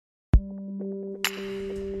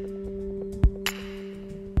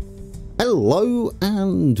Hello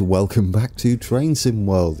and welcome back to Train Sim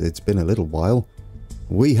World. It's been a little while.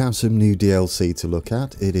 We have some new DLC to look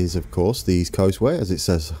at. It is of course the East Coastway, as it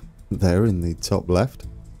says there in the top left.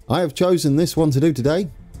 I have chosen this one to do today.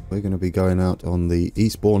 We're going to be going out on the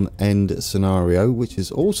Eastbourne End scenario, which is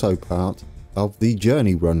also part of the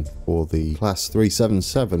journey run for the Class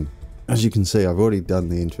 377. As you can see, I've already done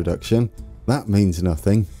the introduction. That means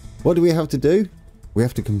nothing. What do we have to do? We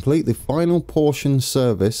have to complete the final portion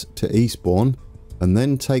service to Eastbourne and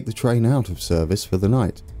then take the train out of service for the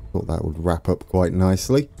night. Thought that would wrap up quite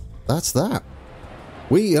nicely. That's that.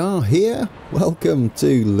 We are here. Welcome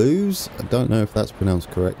to Lewes. I don't know if that's pronounced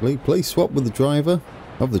correctly. Please swap with the driver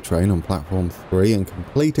of the train on platform 3 and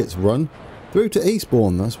complete its run through to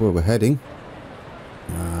Eastbourne. That's where we're heading.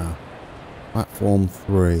 Platform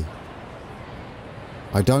 3.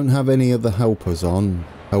 I don't have any of the helpers on.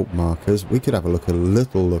 Help markers. We could have a little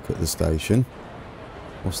look at the station.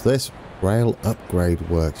 What's this? Rail upgrade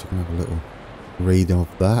works. You can have a little read of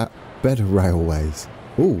that. Better railways.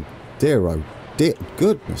 Ooh, dear oh dear,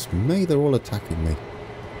 goodness me, they're all attacking me.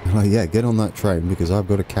 Yeah, get on that train because I've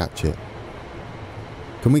got to catch it.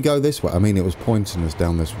 Can we go this way? I mean, it was pointing us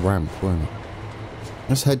down this ramp, weren't it?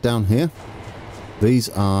 Let's head down here. These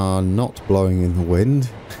are not blowing in the wind.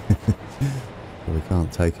 We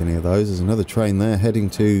can't take any of those. There's another train there heading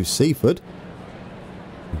to Seaford.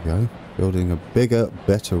 There we go. Building a bigger,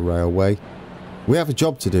 better railway. We have a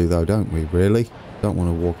job to do though, don't we? Really? Don't want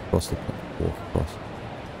to walk across.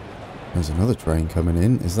 There's another train coming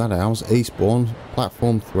in. Is that ours? Eastbourne,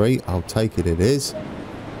 platform 3. I'll take it. It is.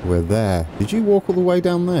 We're there. Did you walk all the way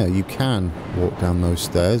down there? You can walk down those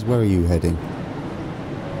stairs. Where are you heading?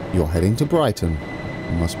 You're heading to Brighton.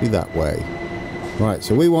 It must be that way. Right,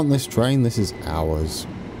 so we want this train. This is ours.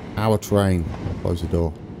 Our train. Close the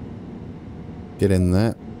door. Get in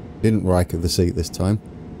there. Didn't Riker the seat this time.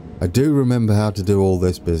 I do remember how to do all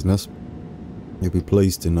this business. You'll be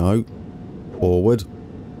pleased to know. Forward.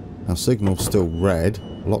 Our signal's still red.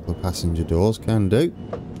 Lock the passenger doors. Can do.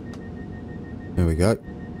 There we go.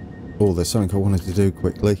 Oh, there's something I wanted to do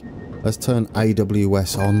quickly. Let's turn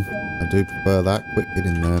AWS on. I do prefer that. Quick, get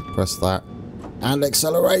in there. Press that. And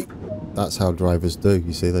accelerate. That's how drivers do.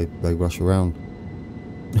 You see, they rush around.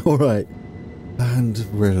 Alright. And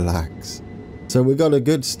relax. So we got a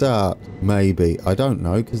good start. Maybe. I don't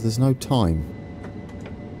know, because there's no time.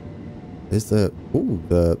 Is the... Ooh,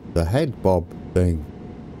 the head bob thing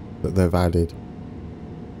that they've added.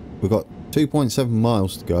 We've got 2.7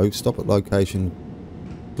 miles to go. Stop at location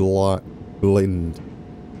Glind.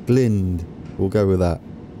 We'll go with that.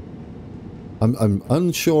 I'm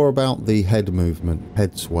unsure about the head movement.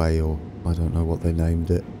 Head sway, or I don't know what they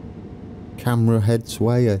named it. Camera head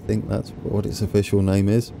sway, I think that's what its official name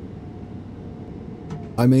is.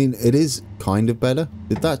 I mean, it is kind of better.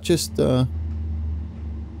 Did that just drop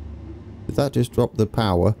the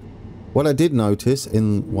power? What I did notice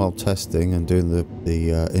while testing and doing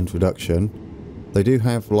the introduction, they do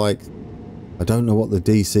have, like, I don't know what the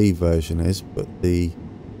DC version is, but the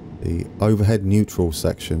overhead neutral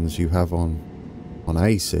sections you have on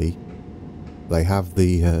AC, they have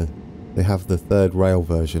the third rail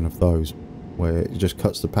version of those, where it just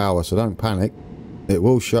cuts the power. So don't panic. It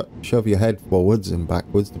will shove your head forwards and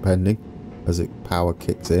backwards depending as power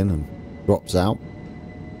kicks in and drops out.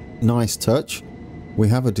 Nice touch. We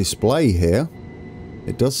have a display here.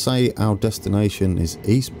 It does say our destination is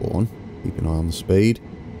Eastbourne. Keep an eye on the speed.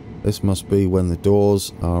 This must be when the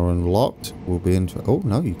doors are unlocked. We'll be into... Oh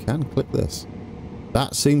no, you can click this.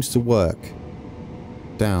 That seems to work.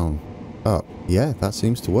 Down. Up. Yeah, that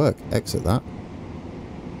seems to work. Exit that.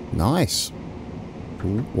 Nice.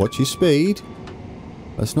 Ooh, watch your speed.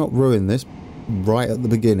 Let's not ruin this right at the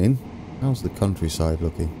beginning. How's the countryside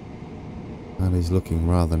looking? That is looking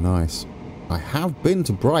rather nice. I have been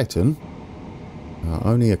to Brighton.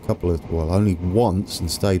 Only only once,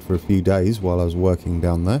 and stayed for a few days while I was working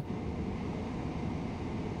down there.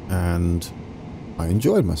 And I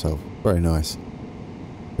enjoyed myself. Very nice.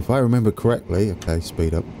 If I remember correctly, okay,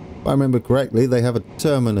 speed up. If I remember correctly, they have a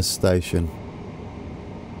terminus station.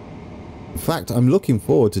 In fact, I'm looking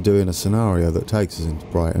forward to doing a scenario that takes us into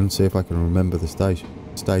Brighton, see if I can remember the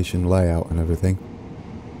station layout and everything.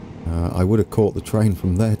 I would have caught the train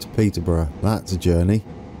from there to Peterborough. That's a journey.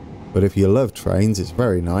 But if you love trains, it's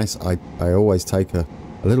very nice. I always take a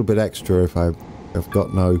little bit extra if I've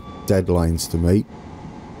got no deadlines to meet.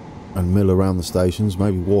 And mill around the stations,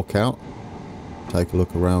 maybe walk out. Take a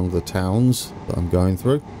look around the towns that I'm going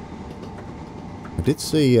through. I did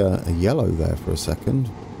see a yellow there for a second.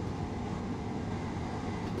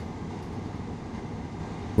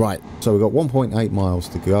 Right, so we've got 1.8 miles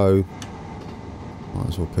to go. Might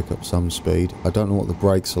as well pick up some speed. I don't know what the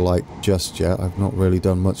brakes are like just yet. I've not really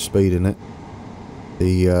done much speed in it.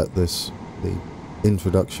 The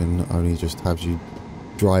introduction only just has you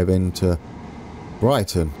drive into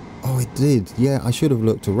Brighton. Oh, it did. Yeah, I should have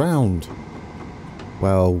looked around.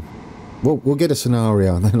 Well, we'll get a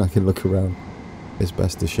scenario and then I can look around. It's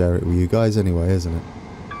best to share it with you guys anyway, isn't it?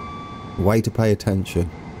 Way to pay attention.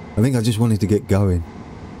 I think I just wanted to get going.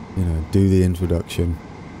 You know, do the introduction.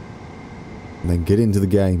 And then get into the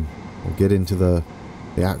game. Or get into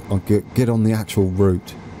get on the actual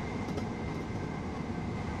route.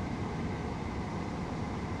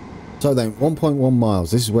 So then, 1.1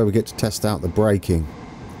 miles. This is where we get to test out the braking.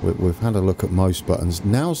 We've had a look at most buttons.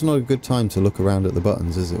 Now's not a good time to look around at the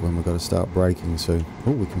buttons, is it, when we've got to start braking soon?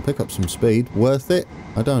 Oh, we can pick up some speed. Worth it?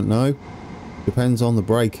 I don't know. Depends on the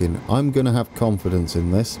braking. I'm going to have confidence in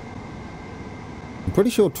this. I'm pretty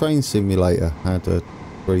sure Train Simulator had a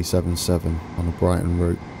 377 on a Brighton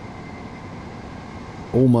route.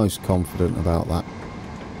 Almost confident about that.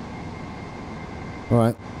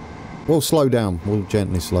 Alright. We'll slow down. We'll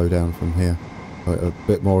gently slow down from here. A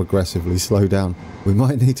bit more aggressively slow down. We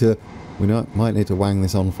might need to wang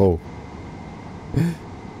this on full.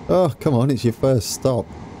 Oh, come on, it's your first stop.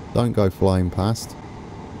 Don't go flying past.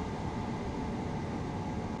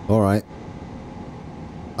 Alright.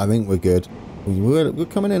 I think we're good. We're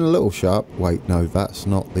coming in a little sharp. Wait, no, that's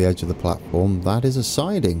not the edge of the platform. That is a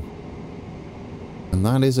siding. And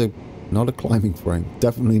that is not a climbing frame.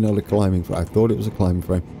 Definitely not a climbing frame. I thought it was a climbing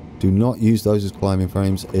frame. Do not use those as climbing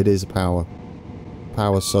frames. It is a power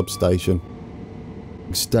substation.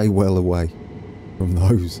 Stay well away from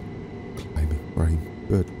those climbing frames.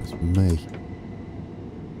 Goodness me.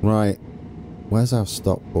 Right. Where's our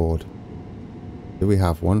stop board? Do we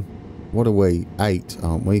have one? What are we? 8,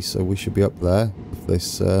 aren't we? So we should be up there. If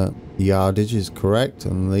this yardage is correct.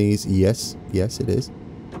 And these... Yes. Yes, it is.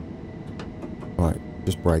 Right.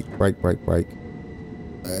 Just brake. Brake, brake, brake.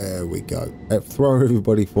 There we go. Throw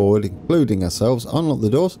everybody forward, including ourselves. Unlock the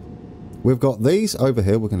doors. We've got these over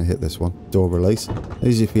here. We're going to hit this one. Door release.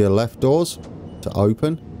 These are for your left doors to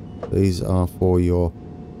open. These are for your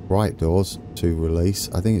right doors to release.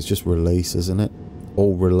 I think it's just release, isn't it?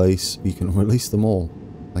 All release. You can release them all.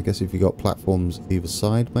 I guess if you've got platforms either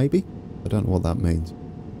side, maybe? I don't know what that means.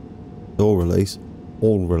 Door release.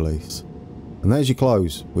 All release. And there's your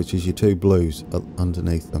close, which is your 2 blues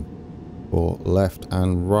underneath them. For left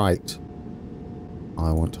and right.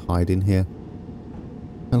 I want to hide in here.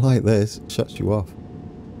 I like this. Shuts you off.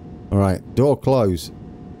 Alright, door close.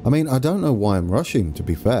 I mean, I don't know why I'm rushing, to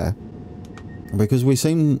be fair. Because we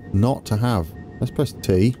seem not to have... Let's press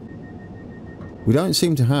T. We don't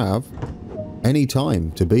seem to have any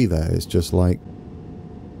time to be there. It's just like...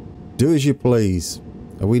 Do as you please.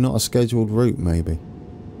 Are we not a scheduled route, maybe?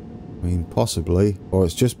 I mean, possibly. Or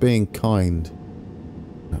it's just being kind.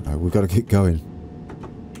 I don't know. We've got to get going.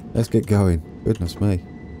 Let's get going. Goodness me.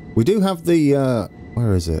 We do have the...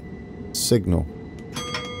 where is it? Signal.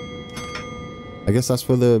 I guess that's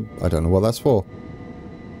for the... I don't know what that's for.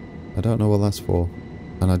 I don't know what that's for.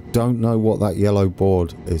 And I don't know what that yellow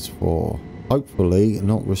board is for. Hopefully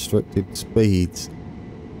not restricted speeds.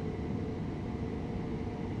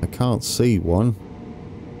 I can't see one.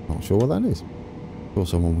 Not sure what that is. Or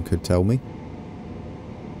someone could tell me.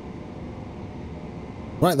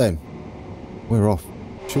 Right then. We're off.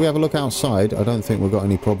 Should we have a look outside? I don't think we've got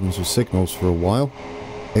any problems with signals for a while.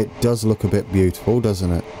 It does look a bit beautiful,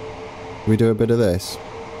 doesn't it? We do a bit of this.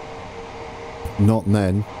 Not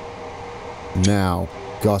then. Now.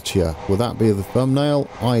 Gotcha. Will that be the thumbnail?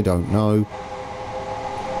 I don't know.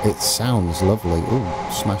 It sounds lovely.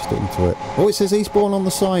 Ooh, smashed it into it. Oh, it says Eastbourne on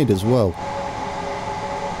the side as well.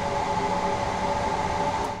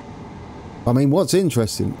 I mean, what's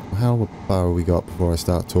interesting... How far have we got before I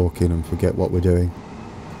start talking and forget what we're doing?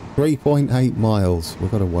 3.8 miles.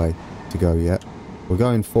 We've got a way to go yet. We're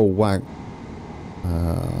going full whack.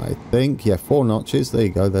 I think. Yeah, 4 notches. There you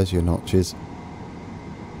go. There's your notches.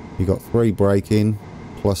 You got 3 braking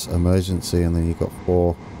plus emergency, and then you got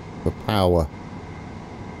 4 for power.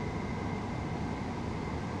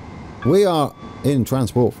 We are in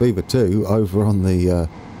Transport Fever 2 over on the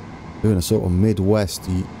doing a sort of Midwest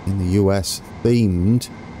in the US themed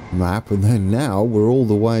map, and then now we're all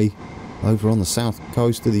the way over on the south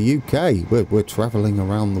coast of the UK. We're travelling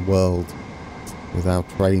around the world with our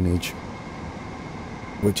trainage,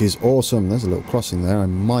 which is awesome. There's a little crossing there. I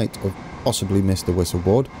might have possibly missed a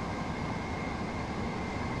whistleboard.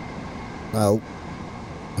 Well,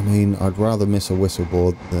 I mean, I'd rather miss a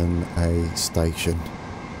whistleboard than a station.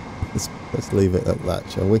 Let's leave it at that,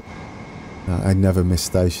 shall we? I never miss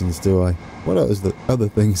stations, do I? What other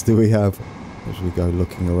things do we have? as we go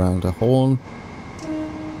looking around a horn.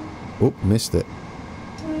 Oh, missed it.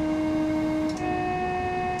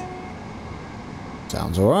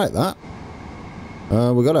 Sounds alright, that.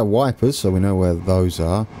 We've got our wipers, so we know where those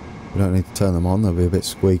are. We don't need to turn them on, they'll be a bit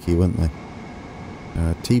squeaky, wouldn't they?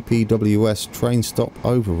 TPWS train stop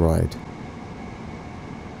override.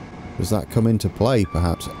 Does that come into play,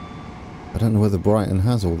 perhaps? I don't know whether Brighton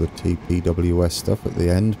has all the TPWS stuff at the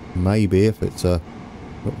end. Maybe, if it's a...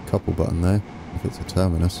 got a couple button there, if it's a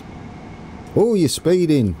terminus. Oh, you're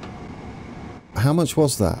speeding! How much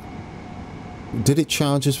was that? Did it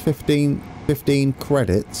charge us 15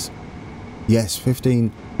 credits? Yes,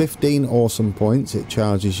 15 awesome points it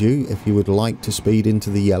charges you if you would like to speed into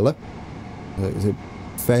the yellow. It's a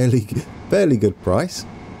fairly good price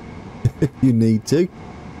if you need to.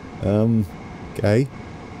 Okay.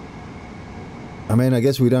 I mean, I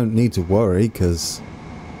guess we don't need to worry because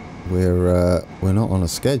we're not on a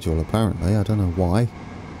schedule apparently. I don't know why.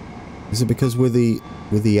 Is it because we're the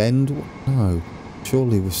end? No.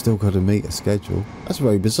 Surely we've still got to meet a schedule. That's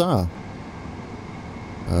very bizarre.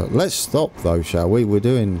 Let's stop though, shall we? We're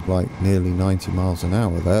doing like nearly 90 miles an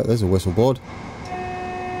hour there. There's a whistle board.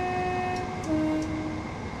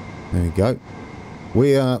 There we go.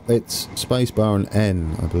 It's spacebar and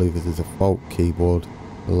N, I believe is the default keyboard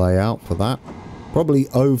layout for that. Probably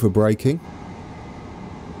over braking,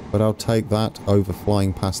 but I'll take that over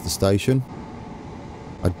flying past the station.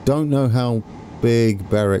 I don't know how big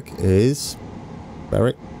Berwick is.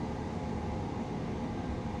 Berwick?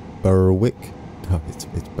 Berwick? No, it's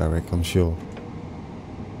Berwick, I'm sure.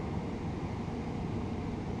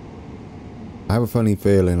 I have a funny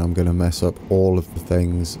feeling I'm going to mess up all of the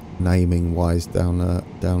things naming wise down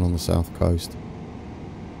on the south coast.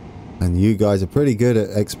 And you guys are pretty good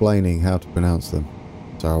at explaining how to pronounce them.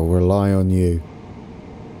 So I'll rely on you.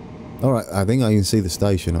 Alright, I think I can see the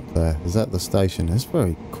station up there. Is that the station? It's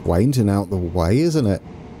very quaint and out the way, isn't it?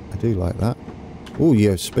 I do like that. Oh,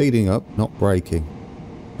 you're speeding up, not braking.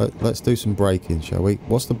 Let's do some braking, shall we?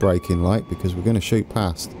 What's the braking like? Because we're going to shoot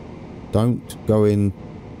past. Don't go in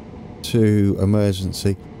to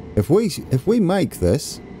emergency. If we make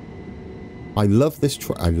this, I love this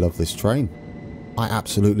train. I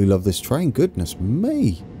absolutely love this train. Goodness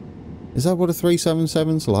me. Is that what a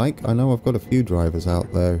 377's like? I know I've got a few drivers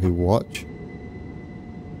out there who watch.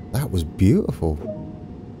 That was beautiful.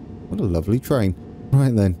 What a lovely train.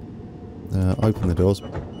 Right then. Open the doors.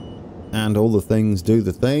 And all the things do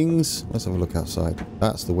the things. Let's have a look outside.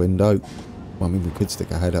 That's the window. Well, I mean, we could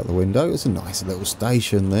stick our head out the window. It's a nice little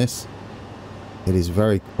station, this. It is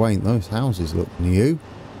very quaint. Those houses look new.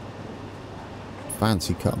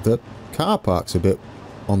 Fancy car. The car park's a bit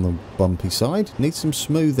on the bumpy side. Needs some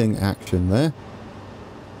smoothing action there.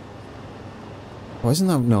 Oh, isn't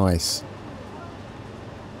that nice?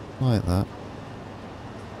 Like that.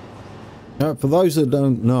 Now, for those that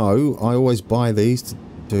don't know, I always buy these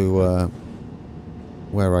to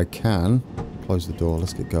where I can. Close the door.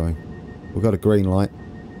 Let's get going. We've got a green light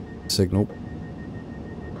signal.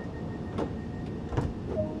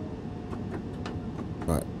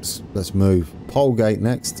 Right, let's move. Polegate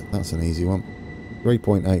next. That's an easy one.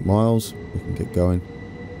 3.8 miles. We can get going.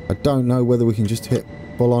 I don't know whether we can just hit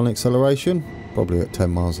full-on acceleration. Probably at 10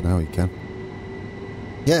 miles an hour you can.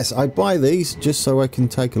 Yes, I buy these just so I can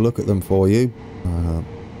take a look at them for you.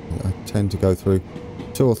 I tend to go through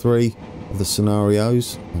 2 or 3 of the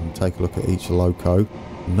scenarios and take a look at each loco.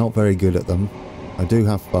 I'm not very good at them. I do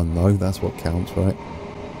have fun though, that's what counts, right?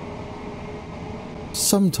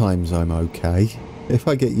 Sometimes I'm okay if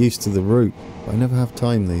I get used to the route, but I never have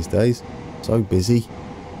time these days. So busy.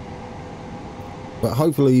 But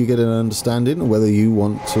hopefully you get an understanding of whether you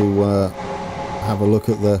want to have a look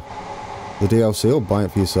at the DLC or buy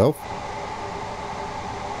it for yourself.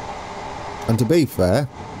 And to be fair,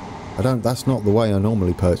 that's not the way I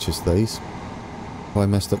normally purchase these. Have I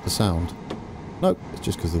messed up the sound? Nope, it's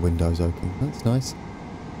just because the window's open. That's nice.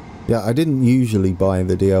 Yeah, I didn't usually buy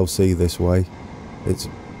the DLC this way. It's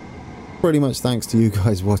pretty much thanks to you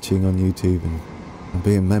guys watching on YouTube and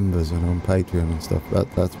being members and on Patreon and stuff.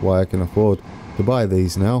 That's why I can afford to buy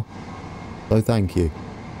these now. So thank you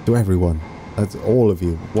to everyone. That's all of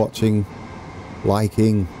you watching,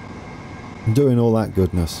 liking, and doing all that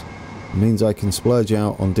goodness. It means I can splurge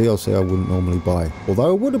out on DLC I wouldn't normally buy. Although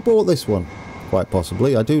I would have bought this one. Quite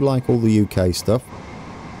possibly. I do like all the UK stuff.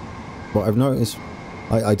 But I've noticed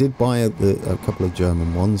I did buy a couple of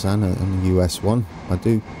German ones and a US one. I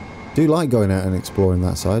do like going out and exploring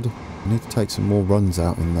that side. I need to take some more runs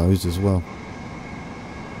out in those as well.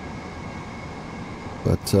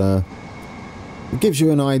 But it gives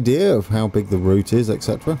you an idea of how big the route is,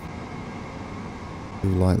 etc. do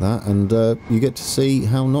like that, and you get to see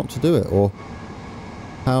how not to do it, or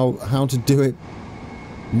how to do it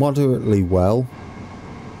moderately well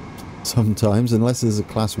sometimes, unless there's a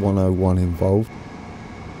class 101 involved.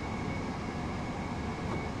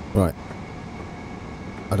 Right,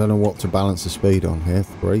 I don't know what to balance the speed on here.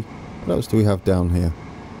 3. What else do we have down here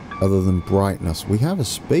other than brightness? We have a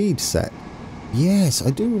speed set. Yes, I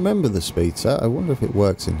do remember the speed set. I wonder if it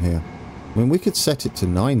works in here. I mean, we could set it to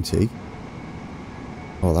 90.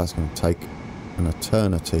 Oh, that's going to take an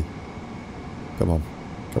eternity. Come on.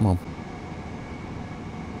 Come on.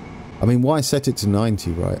 I mean, why set it to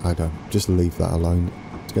 90, right? I don't. Just leave that alone.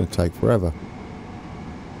 It's going to take forever.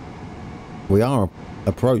 We are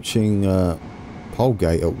approaching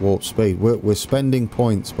Polegate at warp speed. We're spending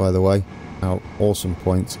points, by the way. Our awesome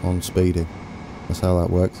points on speeding. That's how that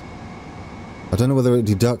works. I don't know whether it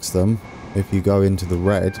deducts them if you go into the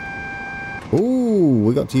red. Ooh,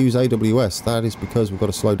 we got to use AWS. That is because we've got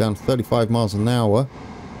to slow down to 35 miles an hour.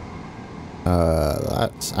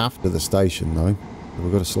 That's after the station, though.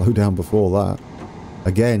 We've got to slow down before that.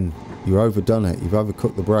 Again, you've overdone it. You've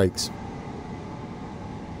overcooked the brakes.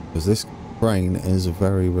 Because this train is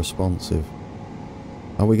very responsive.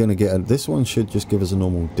 Are we going to get a... This one should just give us a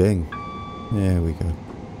normal ding. There we go.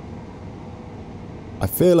 I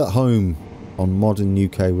feel at home on modern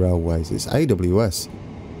UK railways. It's AWS.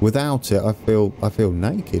 Without it, I feel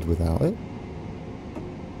naked without it.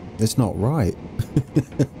 It's not right.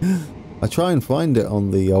 I try and find it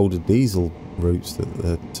on the older diesel routes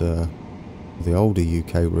that the older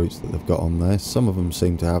UK routes that they've got on there. Some of them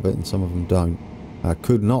seem to have it and some of them don't. I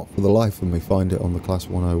could not for the life of me find it on the class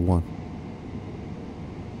 101.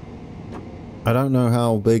 I don't know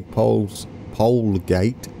how big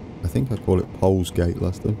Polegate, I think I call it Polesgate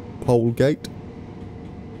last time, Polegate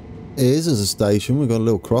is as a station. We've got a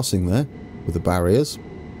little crossing there with the barriers.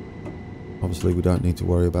 Obviously we don't need to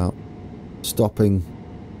worry about stopping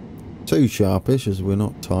too sharpish as we're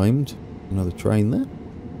not timed. Another train there.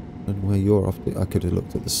 I don't know where you're off to. I could have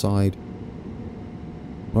looked at the side.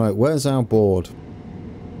 Right, where's our board?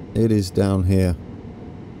 It is down here.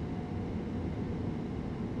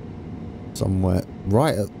 Somewhere.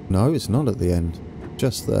 Right at... No, it's not at the end.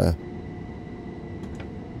 Just there.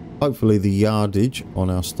 Hopefully the yardage on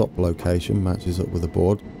our stop location matches up with the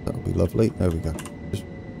board. That'll be lovely. There we go. Just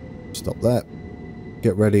stop there.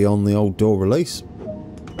 Get ready on the old door release.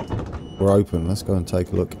 We're open. Let's go and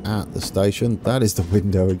take a look at the station. That is the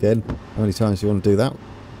window again. How many times do you want to do that?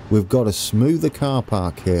 We've got a smoother car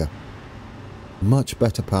park here. Much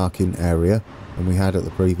better parking area than we had at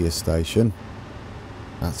the previous station.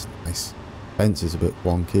 That's nice. Fence is a bit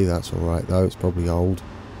wonky. That's alright though. It's probably old.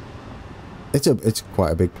 It's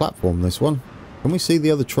quite a big platform, this one. Can we see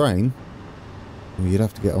the other train? Well, you'd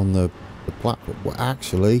have to get on the platform. Well,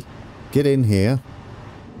 actually, get in here.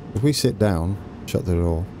 If we sit down, shut the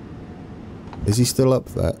door. Is he still up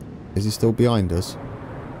there? Is he still behind us?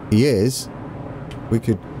 He is. We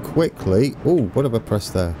could quickly... Oh, what have I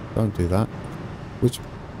pressed there? Don't do that.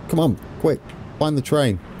 Come on, quick. Find the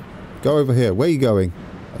train. Go over here. Where are you going?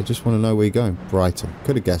 I just want to know where you're going. Brighton.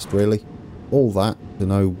 Could have guessed, really. All that to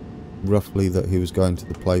know roughly that he was going to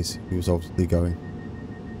the place he was obviously going.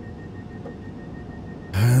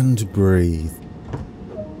 And breathe.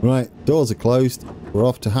 Right, doors are closed. We're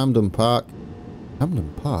off to Hampden Park.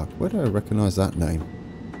 Hampden Park? Where do I recognise that name?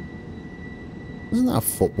 Isn't that a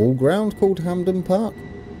football ground called Hampden Park?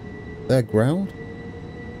 Their ground?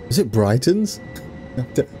 Is it Brighton's?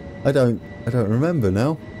 I don't remember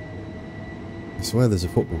now. I swear there's a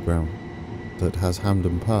football ground that has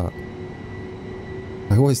Hampden Park.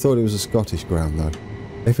 I always thought it was a Scottish ground though.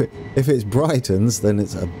 If it's Brighton's, then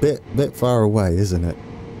it's a bit far away, isn't it?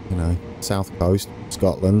 You know, south coast,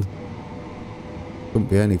 Scotland. Couldn't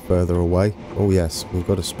be any further away. Oh yes, we've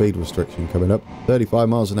got a speed restriction coming up. 35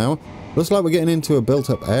 miles an hour. Looks like we're getting into a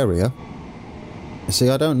built-up area. You see,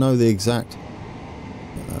 I don't know the exact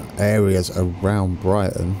areas around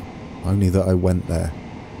Brighton. Only that I went there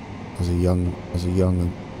as a young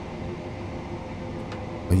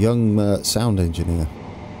sound engineer.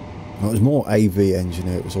 Well, it was more AV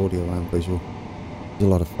engineer. It was audio and visual. It was a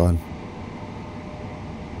lot of fun.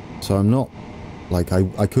 So I'm not like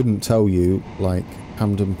I couldn't tell you like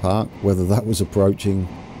Hampden Park whether that was approaching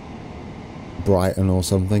Brighton or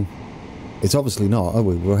something. It's obviously not, are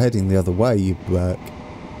we? We're heading the other way, you berk.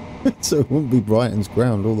 So it wouldn't be Brighton's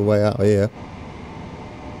ground all the way out here.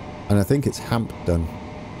 And I think it's Hampden.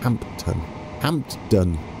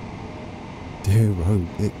 Dear road,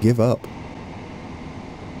 give up.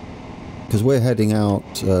 Because we're heading out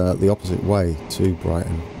the opposite way to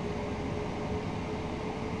Brighton.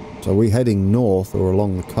 So we're heading north or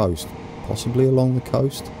along the coast. possibly along the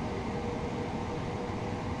coast.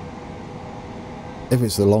 If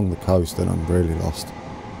it's along the coast, then I'm really lost.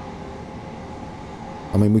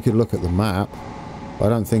 I mean, we could look at the map, but I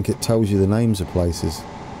don't think it tells you the names of places.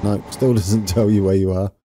 No, still doesn't tell you where you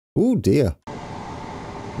are. Oh dear.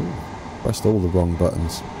 Ooh, pressed all the wrong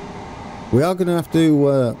buttons. We are going to have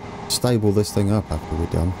to stable this thing up after we're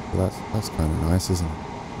done. That's kind of nice, isn't it?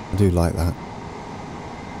 I do like that.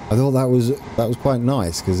 I thought that was quite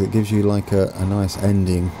nice because it gives you like a nice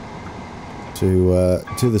ending to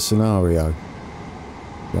the scenario.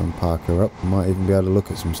 Go and park her up. Might even be able to look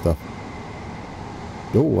at some stuff.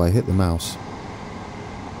 Oh, I hit the mouse.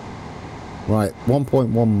 Right,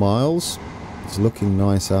 1.1 miles. It's looking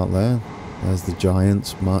nice out there. There's the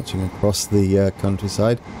giants marching across the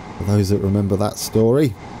countryside. For those that remember that story,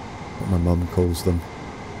 what my mum calls them.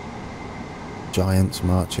 Giants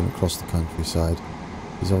marching across the countryside.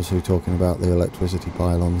 He's also talking about the electricity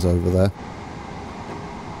pylons over there.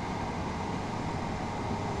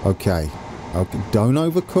 Okay. Don't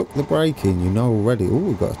overcook the braking, you know already. Oh,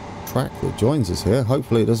 we've got a track that joins us here.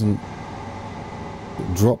 Hopefully it doesn't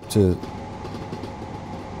drop to...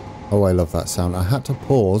 Oh, I love that sound. I had to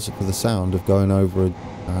pause for the sound of going over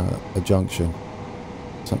a junction.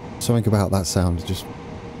 Something about that sound just,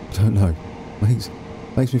 I don't know,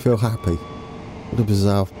 makes me feel happy.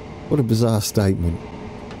 What a bizarre statement.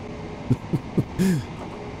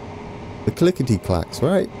 The clickety clacks,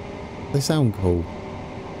 right? They sound cool.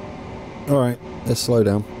 Alright, let's slow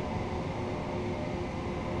down.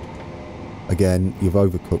 Again, you've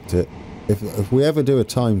overcooked it. If we ever do a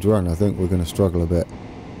timed run, I think we're going to struggle a bit.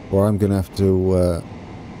 Or I'm going to have to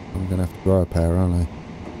grow a pair, aren't I?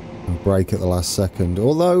 And brake at the last second.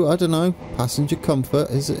 Although, I don't know, passenger comfort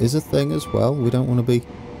is a thing as well. We don't want to be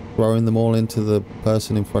throwing them all into the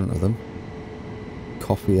person in front of them.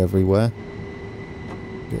 Coffee everywhere.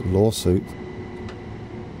 Get a lawsuit.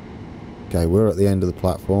 Okay, we're at the end of the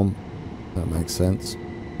platform. That makes sense.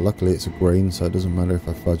 Luckily it's a green, so it doesn't matter if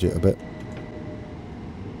I fudge it a bit.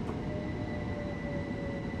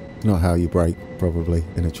 Not how you brake, probably,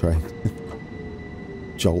 in a train.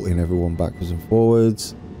 Jolting everyone backwards and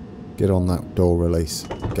forwards. Get on that door release.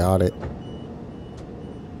 Got it.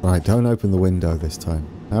 Right, don't open the window this time.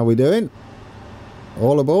 How are we doing?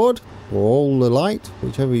 All aboard? Or all alight?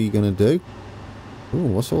 Whichever you're going to do. Ooh,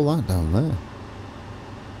 what's all that down there?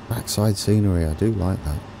 Backside scenery, I do like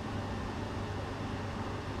that.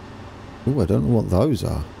 Ooh, I don't know what those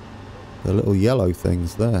are. The little yellow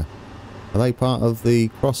things there. Are they part of the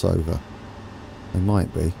crossover? They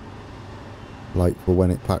might be. Like for when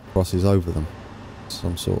it crosses over them.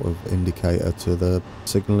 Some sort of indicator to the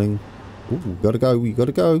signalling. Ooh, gotta go, you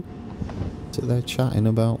gotta go. Sit there chatting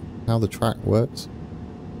about how the track works.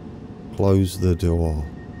 Close the door.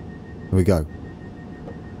 Here we go.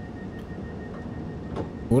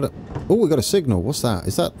 Oh, we got a signal. What's that?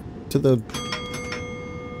 Is that to the...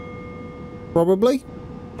 Probably?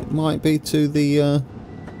 It might be to the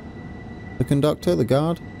conductor, the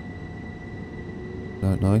guard.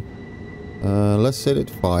 Don't know. Let's sit at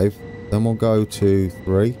 5. Then we'll go to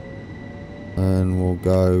 3. And we'll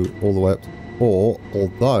go all the way up to 4.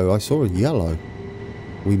 Although I saw a yellow.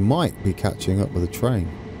 We might be catching up with a train.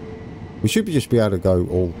 We should just be able to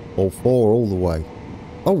go all 4 all the way.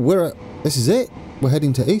 Oh, we're at... This is it. We're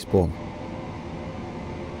heading to Eastbourne.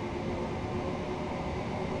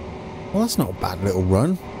 Well, that's not a bad little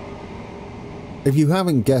run. If you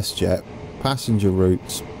haven't guessed yet, passenger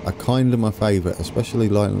routes are kind of my favourite, especially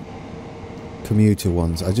like commuter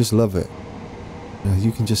ones. I just love it.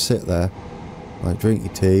 You can just sit there, like drink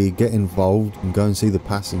your tea, get involved, and go and see the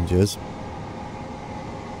passengers.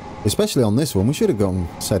 Especially on this one, we should have gone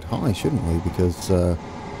and said hi, shouldn't we? Because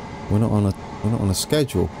we're not on a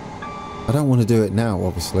schedule. I don't want to do it now,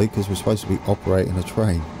 obviously, because we're supposed to be operating a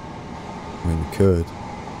train. I mean, we could.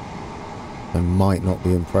 They might not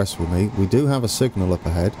be impressed with me. We do have a signal up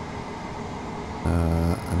ahead.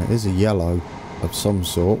 And it is a yellow of some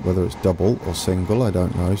sort. Whether it's double or single, I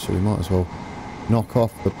don't know. So we might as well knock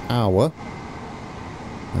off the power.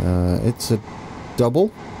 It's a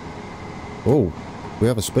double. Oh, we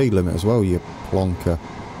have a speed limit as well, you plonker.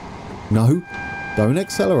 No, don't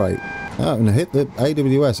accelerate. Oh, and hit the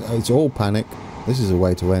AWS. It's all panic. This is a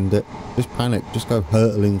way to end it. Just panic. Just go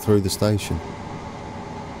hurtling through the station.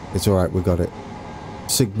 It's alright, we got it.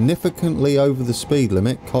 Significantly over the speed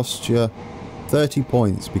limit costs you 30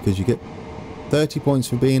 points because you get 30 points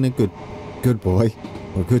for being a good boy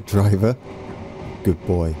or good driver. Good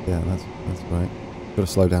boy, yeah, that's right. Got to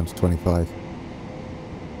slow down to 25.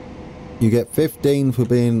 You get 15 for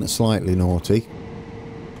being slightly naughty.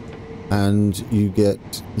 And you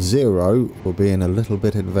get 0 for being a little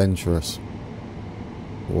bit adventurous.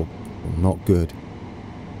 Or not good.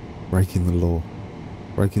 Breaking the law.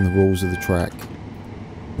 Breaking the rules of the track.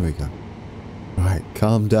 There we go. Right,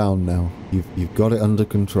 calm down now. You've got it under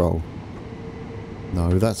control.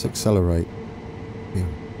 No, that's accelerate.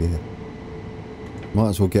 Yeah. Might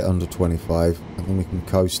as well get under 25 and then we can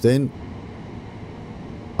coast in.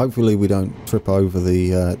 Hopefully we don't trip over the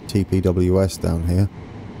TPWS down here.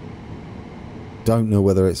 Don't know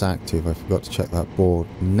whether it's active. I forgot to check that board.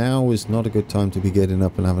 Now is not a good time to be getting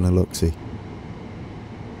up and having a look-see.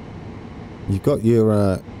 You've got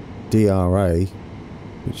your DRA,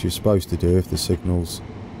 which you're supposed to do if the signal's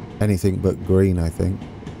anything but green, I think,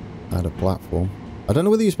 at a platform. I don't know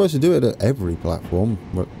whether you're supposed to do it at every platform,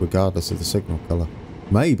 regardless of the signal colour.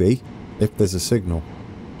 Maybe, if there's a signal.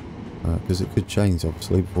 Because it could change,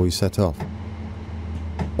 obviously, before you set off.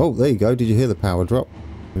 Oh, there you go. Did you hear the power drop?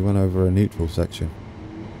 We went over a neutral section.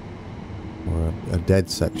 Or a dead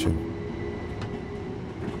section.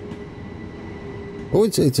 Oh,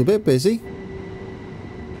 it's a bit busy.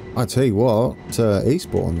 I tell you what,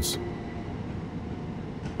 Eastbourne's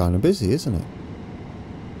kind of busy, isn't it?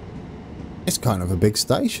 It's kind of a big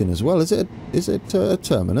station as well. Is it a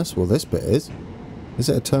terminus? Well, this bit is. Is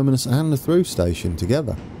it a terminus and a through station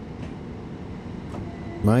together?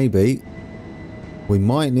 Maybe. We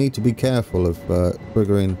might need to be careful of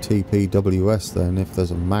triggering TPWS then if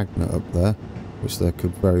there's a magnet up there, which there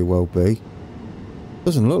could very well be.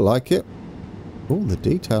 Doesn't look like it. Oh, the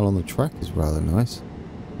detail on the track is rather nice.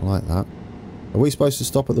 I like that. Are we supposed to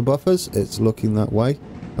stop at the buffers? It's looking that way.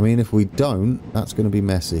 I mean, if we don't, that's going to be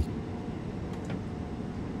messy.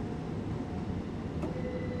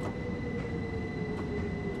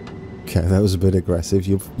 Okay, that was a bit aggressive.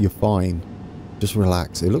 You're fine. Just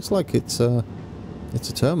relax. It looks like it's a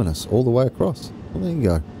terminus all the way across. Well, there you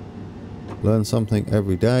go. Learn something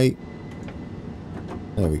every day.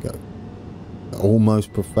 There we go.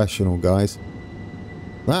 Almost professional, guys.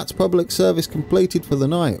 That's public service completed for the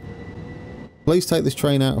night. Please take this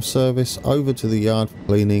train out of service over to the yard for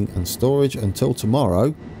cleaning and storage until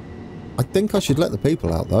tomorrow. I think I should let the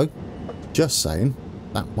people out though. Just saying.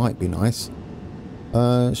 That might be nice.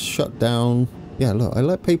 Shut down. Yeah, look, I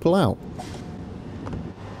let people out.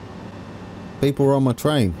 People are on my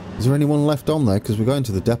train. Is there anyone left on there? Because we're going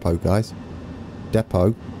to the depot, guys.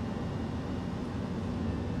 Depot.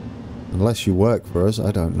 Unless you work for us,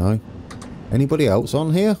 I don't know. Anybody else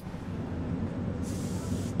on here?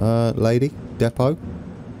 Lady? Depot?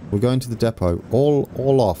 We're going to the depot.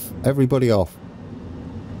 All off. Everybody off.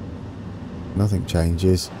 Nothing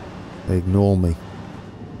changes. They ignore me.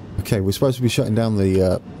 Okay, we're supposed to be shutting down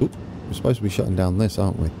the... we're supposed to be shutting down this,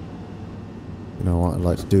 aren't we? You know what? I'd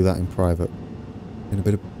like to do that in private.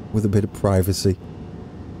 With a bit of privacy.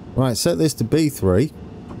 Right, set this to B3.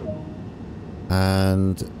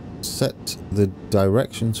 And set the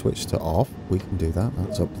direction switch to off. We can do that.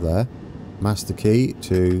 That's up there. Master key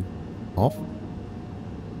to off.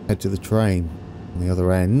 Head to the train on the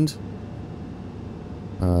other end.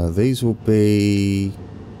 These will be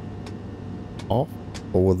off,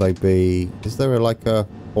 or will they be... Is there like a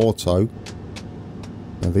auto?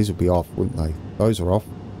 No, these would be off, wouldn't they? Those are off.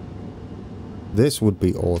 This would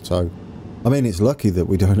be auto. I mean, it's lucky that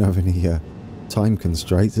we don't have any time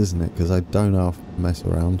constraints, isn't it? Because I don't have to mess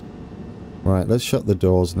around. Right, let's shut the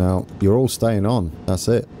doors now. You're all staying on. That's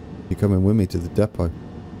it. You're coming with me to the depot.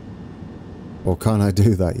 Or can't I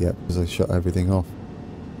do that yet? Because I shut everything off.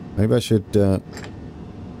 Maybe I should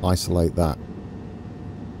isolate that.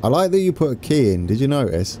 I like that you put a key in. Did you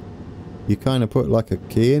notice? You kind of put like a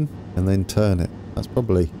key in and then turn it. That's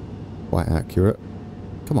probably quite accurate.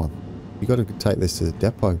 Come on. You got to take this to the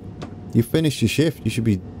depot. You finished your shift. You should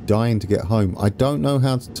be dying to get home. I don't know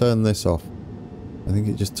how to turn this off. I think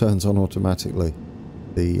it just turns on automatically.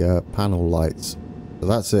 The panel lights. So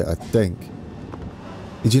that's it, I think.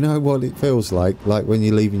 Did you know what it feels like? Like when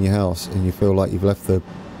you're leaving your house and you feel like you've left the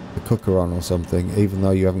cooker on or something, even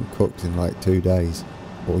though you haven't cooked in like 2 days.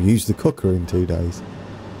 Or used the cooker in 2 days.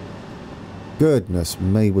 Goodness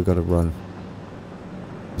me, we've got to run.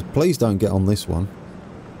 Please don't get on this one.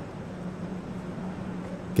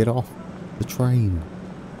 Get off the train.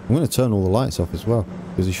 I'm going to turn all the lights off as well,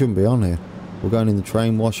 because you shouldn't be on here. We're going in the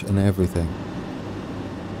train wash and everything.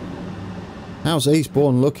 How's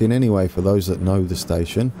Eastbourne looking anyway, for those that know the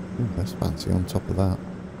station? Ooh, that's fancy on top of that.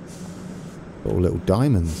 Got all little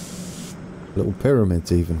diamonds. Little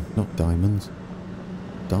pyramids even. Not diamonds.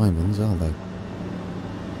 Diamonds, are they?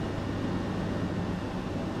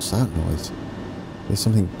 What's that noise? There's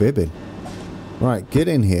something bibbing. Right, get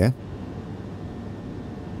in here.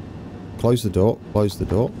 Close the door. Close the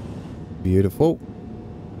door. Beautiful.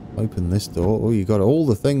 Open this door. Oh, you got all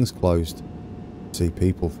the things closed. See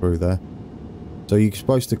people through there. So you're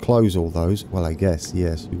supposed to close all those? Well, I guess,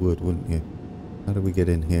 yes, you would, wouldn't you? How do we get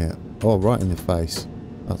in here? Oh, right in the face.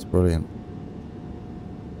 That's brilliant.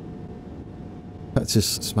 That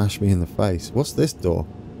just smashed me in the face. What's this door?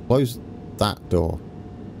 Close that door.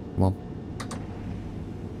 Come on.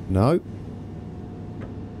 No.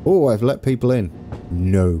 Oh, I've let people in.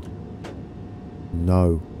 No.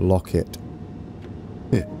 No. Lock it.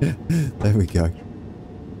 There we go.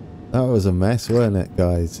 That was a mess, wasn't it,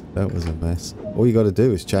 guys? That was a mess. All you got to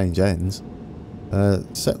do is change ends.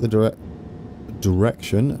 Set the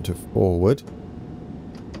direction to forward.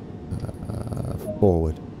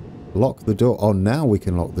 Forward. Lock the door. Oh, now we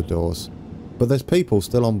can lock the doors. But there's people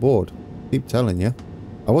still on board. Keep telling you.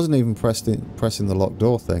 I wasn't even pressing the lock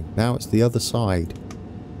door thing. Now it's the other side.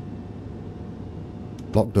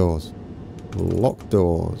 Lock doors. Lock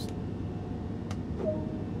doors.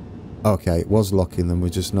 Okay, it was locking them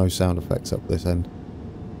with just no sound effects up this end.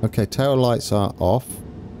 Okay, tail lights are off.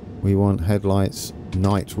 We want headlights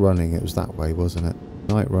night running. It was that way, wasn't it?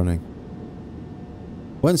 Night running.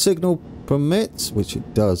 When signal permits, which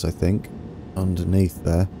it does, I think, underneath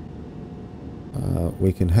there,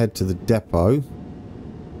 we can head to the depot.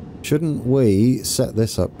 Shouldn't we set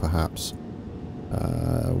this up, perhaps?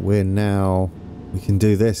 We're now... We can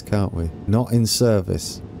do this, can't we? Not in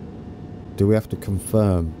service. Do we have to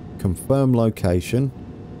confirm? Confirm location.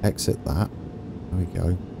 Exit that. There we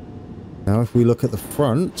go. Now if we look at the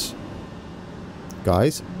front,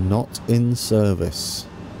 guys, not in service.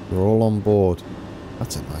 We're all on board.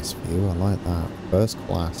 That's a nice view. I like that. First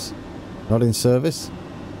class. Not in service.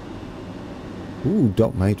 Ooh,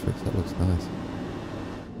 dot matrix. That looks nice.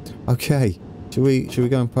 Okay. Should we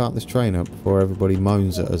go and park this train up before everybody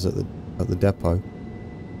moans at us at the depot?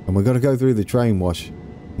 And we've got to go through the train wash.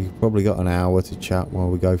 You've probably got an hour to chat while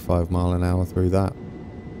we go 5 mile an hour through that.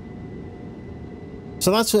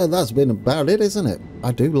 So that's been about it, isn't it?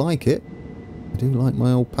 I do like it. I do like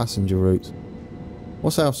my old passenger routes.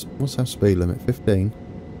 What's our speed limit? 15?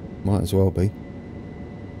 Might as well be.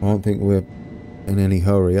 I don't think we're in any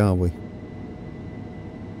hurry, are we?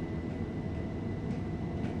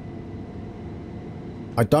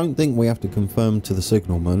 I don't think we have to confirm to the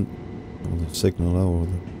signalman, or the signaller, or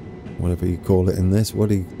the, whatever you call it in this. What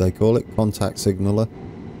do they call it? Contact signaller.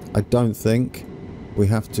 I don't think we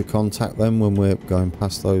have to contact them when we're going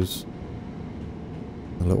past those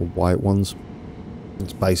the little white ones.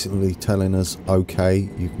 It's basically telling us, okay,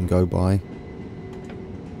 you can go by.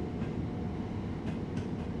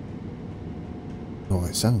 Oh,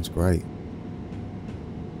 it sounds great.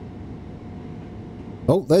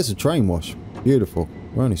 Oh, there's a train wash. Beautiful.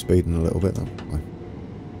 We're only speeding a little bit, though.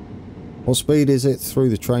 What speed is it through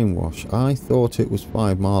the train wash? I thought it was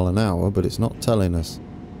 5 mile an hour, but it's not telling us.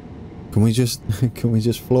 Can we just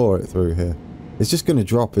floor it through here? It's just going to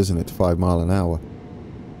drop, isn't it, to 5 mile an hour?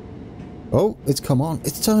 Oh, it's come on.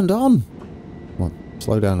 It's turned on. Come on,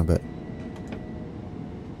 slow down a bit.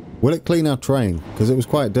 Will it clean our train? Because it was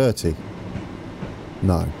quite dirty.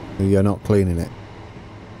 No, you're not cleaning it.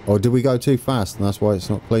 Or did we go too fast and that's why it's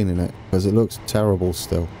not cleaning it? Because it looks terrible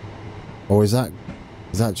still. Or is that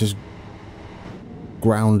just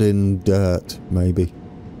ground in dirt, maybe?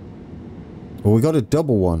 Well, we got a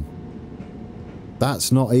double one.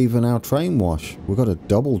 That's not even our train wash. We've got a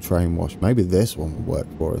double train wash. Maybe this one will work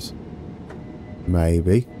for us.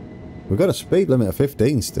 Maybe. We've got a speed limit of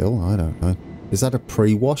 15 still. I don't know. Is that a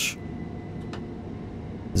pre-wash?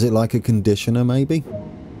 Is it like a conditioner, maybe?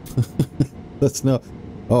 That's not...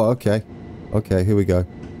 Oh, okay. Okay, here we go.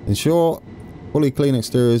 Ensure fully clean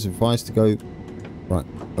exteriors. Advised to go... Right.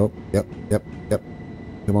 Oh, yep.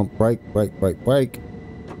 Come on, brake.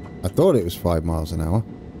 I thought it was 5 miles an hour.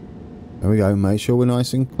 There we go. Make sure we're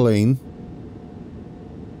nice and clean.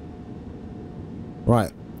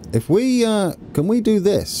 Right. If we... can we do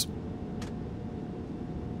this?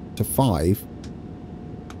 To 5.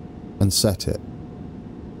 And set it.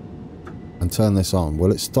 And turn this on.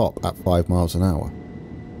 Will it stop at 5 miles an hour?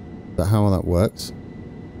 Is that how that works?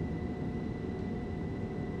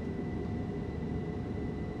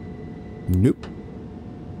 Nope.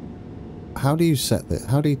 How do you set that?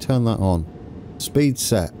 How do you turn that on? Speed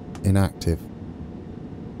set. Inactive.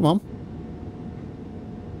 Come on.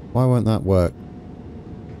 Why won't that work?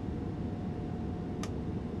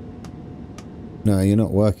 No, you're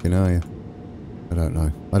not working, are you? I don't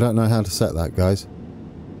know. I don't know how to set that, guys.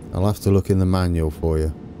 I'll have to look in the manual for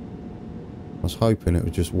you. I was hoping it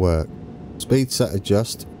would just work. Speed set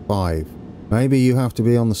adjust 5. Maybe you have to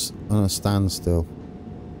be on a standstill.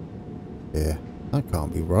 Yeah, that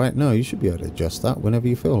can't be right. No, you should be able to adjust that whenever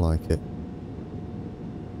you feel like it.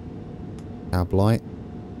 Cab light.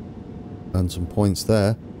 Earn some points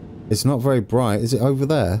there. It's not very bright. Is it over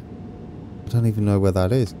there? I don't even know where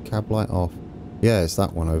that is. Cab light off. Yeah, it's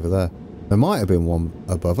that one over there. There might have been one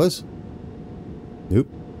above us. Nope.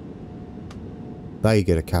 They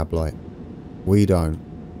get a cab light. We don't.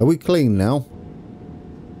 Are we clean now?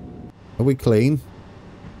 Are we clean?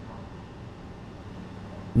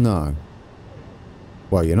 No.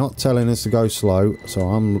 Well, you're not telling us to go slow, so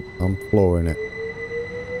I'm flooring it.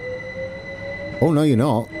 Oh, no, you're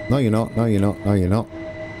not. No, you're not. No, you're not. No, you're not.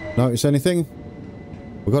 Notice anything?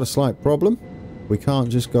 We've got a slight problem. We can't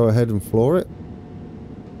just go ahead and floor it.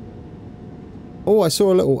 Oh, I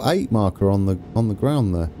saw a little 8 marker on the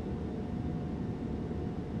ground there.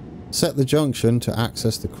 Set the junction to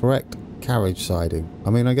access the correct carriage siding. I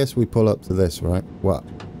mean, I guess we pull up to this, right? Well,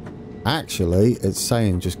 actually, it's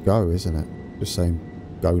saying just go, isn't it? Just saying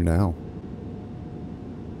go now.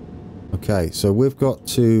 Okay, so we've got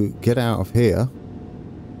to get out of here.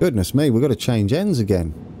 Goodness me, we've got to change ends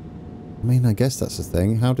again. I mean, I guess that's the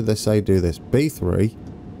thing. How did they say do this? B3.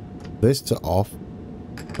 This to off.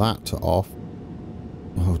 That to off.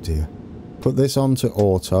 Oh dear. Put this onto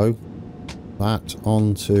auto. That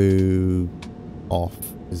onto off.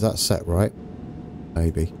 Is that set right?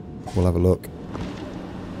 Maybe. We'll have a look.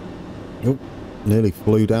 Oh, nearly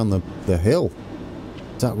flew down the hill.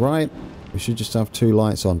 Is that right? We should just have 2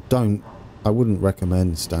 lights on. Don't. I wouldn't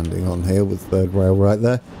recommend standing on here with third rail right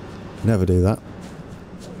there. Never do that.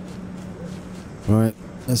 Right,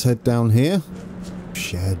 let's head down here.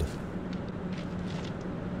 Shed.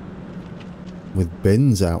 With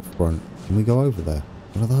bins out front. Can we go over there?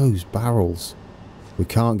 What are those? Barrels. We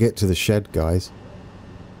can't get to the shed, guys.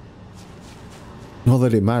 Not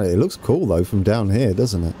that it matters. It looks cool, though, from down here,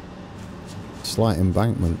 doesn't it? Slight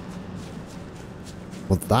embankment.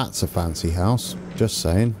 Well, that's a fancy house. Just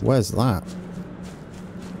saying. Where's that?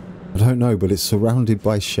 I don't know, but it's surrounded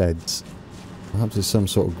by sheds. Perhaps it's some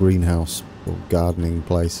sort of greenhouse or gardening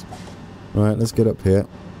place. Right, let's get up here.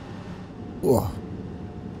 Whoa.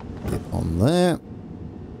 Get on there.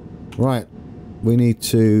 Right. We need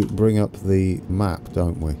to bring up the map,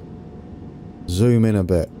 don't we? Zoom in a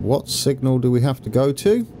bit. What signal do we have to go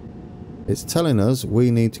to? It's telling us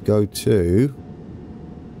we need to go to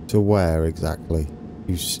where exactly?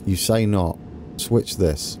 You say not. Switch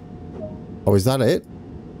this. Oh, is that it?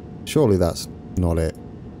 Surely that's not it.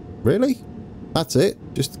 Really? That's it?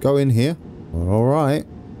 Just go in here? Alright.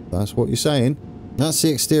 That's what you're saying. That's the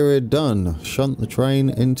exterior done. Shunt the train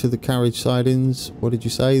into the carriage sidings. What did you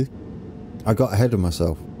say? I got ahead of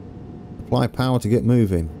myself. Apply power to get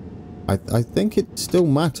moving. I think it still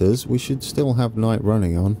matters. We should still have night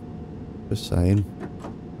running on. Just saying.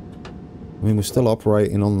 I mean, we're still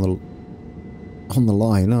operating on the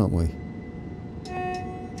line, aren't we?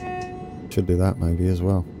 Should do that maybe as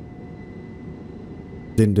well.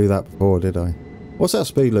 Didn't do that before, did I? What's our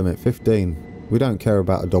speed limit? 15. We don't care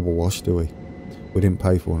about a double wash, do we? We didn't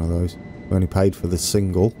pay for one of those. We only paid for the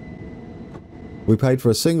single. We paid for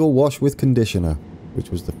a single wash with conditioner, which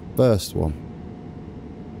was the first one.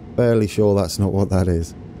 Fairly sure that's not what that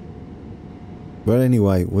is. But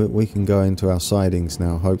anyway, we can go into our sidings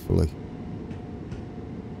now, hopefully.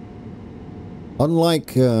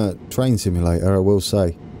 Unlike Train Simulator, I will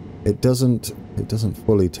say, it doesn't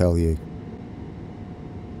fully tell you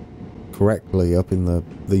correctly up in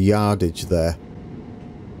the yardage there.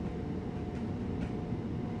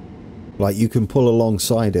 Like, you can pull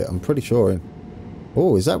alongside it, I'm pretty sure.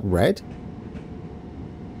 Oh, is that red?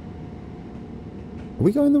 Are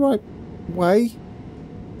we going the right way?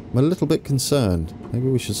 I'm a little bit concerned. Maybe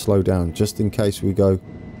we should slow down just in case we go...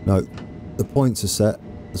 No, the points are set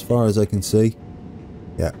as far as I can see.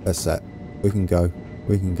 Yeah, they're set. We can go.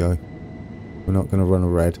 We can go. We're not going to run a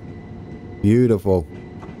red. Beautiful.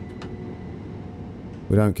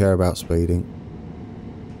 We don't care about speeding.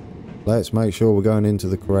 Let's make sure we're going into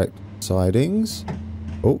the correct sidings.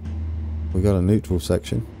 Oh, we got a neutral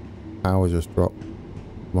section. Power just dropped.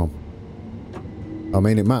 Come on. I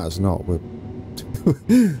mean, it matters not. We're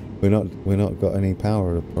not got any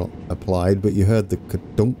power applied, but you heard the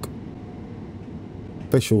ka-dunk.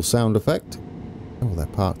 Official sound effect. Oh, they're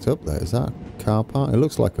parked up there. Is that a car park? It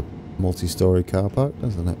looks like a multi-storey car park,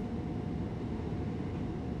 doesn't it?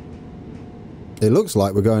 It looks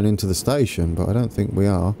like we're going into the station, but I don't think we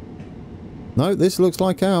are. No, this looks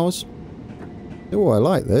like ours. Oh, I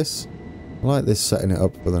like this. I like this setting it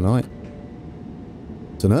up for the night.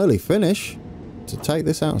 It's an early finish to take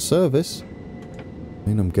this out of service. I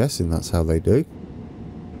mean, I'm guessing that's how they do.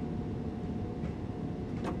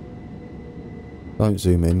 Don't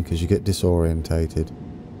zoom in because you get disorientated.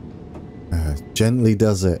 Gently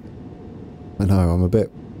does it. I know, I'm a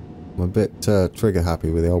bit I'm a bit trigger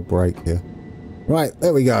happy with the old brake here. Right,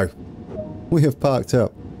 there we go. We have parked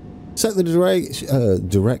up. Set the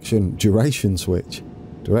duration switch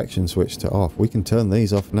to off. We can turn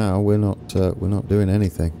these off now. We're not doing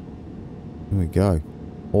anything. Here we go.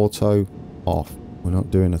 Auto off. We're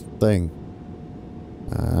not doing a thing.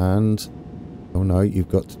 And oh no, you've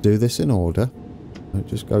got to do this in order. Don't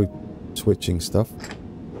just go switching stuff.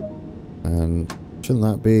 And shouldn't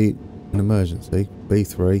that be an emergency?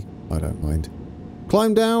 B3. I don't mind.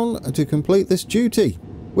 Climb down to complete this duty.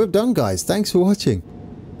 We're done, guys. Thanks for watching.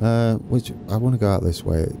 Which I want to go out this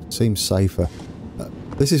way. It seems safer.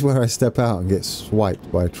 This is where I step out and get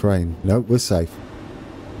swiped by a train. Nope, we're safe.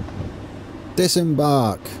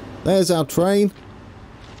 Disembark. There's our train.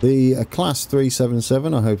 The Class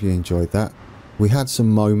 377. I hope you enjoyed that. We had some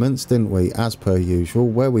moments, didn't we? As per usual.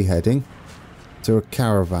 Where are we heading? To a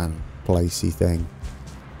caravan placey thing.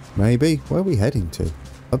 Maybe? Where are we heading to?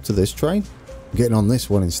 Up to this train? I'm getting on this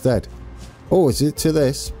one instead. Oh, is it to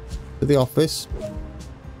this? To the office?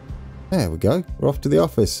 There we go. We're off to the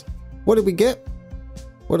office. What did we get?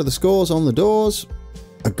 What are the scores on the doors?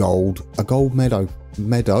 A gold medal.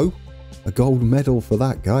 A gold medal for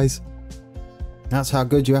that, guys. That's how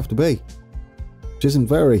good you have to be. Which isn't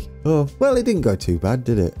very. Oh, well, it didn't go too bad,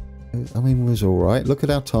 did it? I mean, it was all right. Look at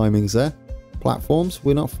our timings there. Platforms,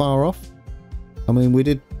 we're not far off. I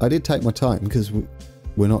mean, I did take my time because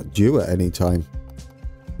we're not due at any time.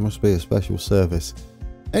 Must be a special service.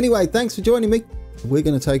 Anyway, thanks for joining me. We're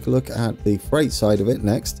going to take a look at the freight side of it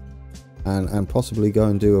next, and possibly go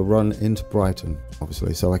and do a run into Brighton,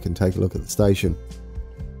 obviously, so I can take a look at the station.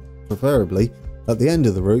 Preferably at the end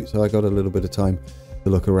of the route, so I got a little bit of time to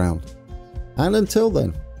look around. And until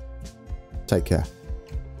then, take care.